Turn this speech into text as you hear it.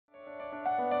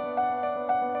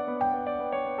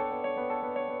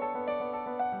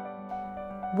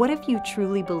What if you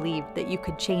truly believed that you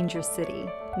could change your city?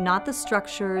 Not the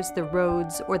structures, the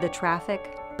roads, or the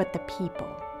traffic, but the people.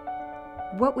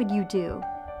 What would you do?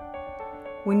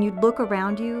 When you look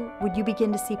around you, would you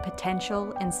begin to see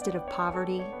potential instead of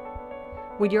poverty?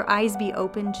 Would your eyes be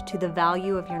opened to the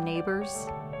value of your neighbors?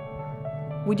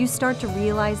 Would you start to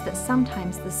realize that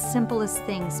sometimes the simplest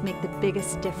things make the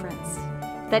biggest difference?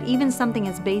 That even something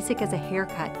as basic as a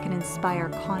haircut can inspire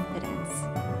confidence?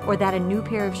 Or that a new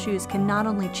pair of shoes can not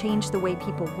only change the way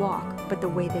people walk, but the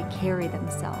way they carry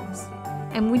themselves?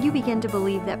 And would you begin to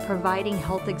believe that providing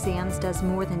health exams does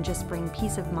more than just bring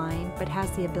peace of mind, but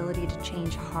has the ability to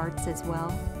change hearts as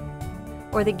well?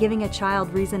 Or that giving a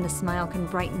child reason to smile can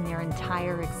brighten their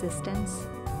entire existence?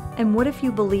 And what if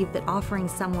you believe that offering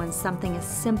someone something as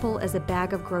simple as a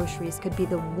bag of groceries could be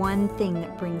the one thing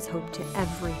that brings hope to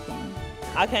everything?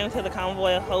 I came to the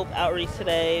Convoy of Hope outreach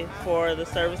today for the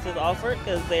services offered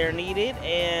because they're needed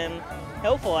and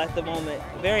helpful at the moment,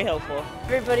 very helpful.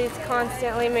 Everybody's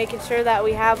constantly making sure that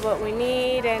we have what we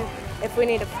need, and if we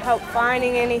need help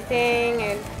finding anything,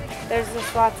 and there's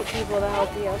just lots of people to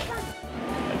help you.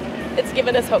 It's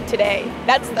given us hope today.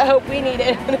 That's the hope we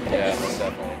needed. Yeah,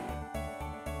 definitely.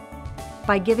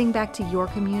 By giving back to your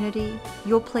community,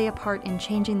 you'll play a part in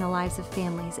changing the lives of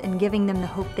families and giving them the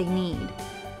hope they need.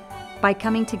 By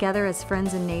coming together as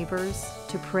friends and neighbors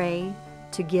to pray,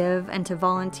 to give, and to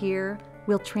volunteer,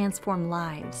 we'll transform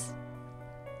lives.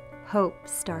 Hope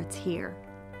starts here.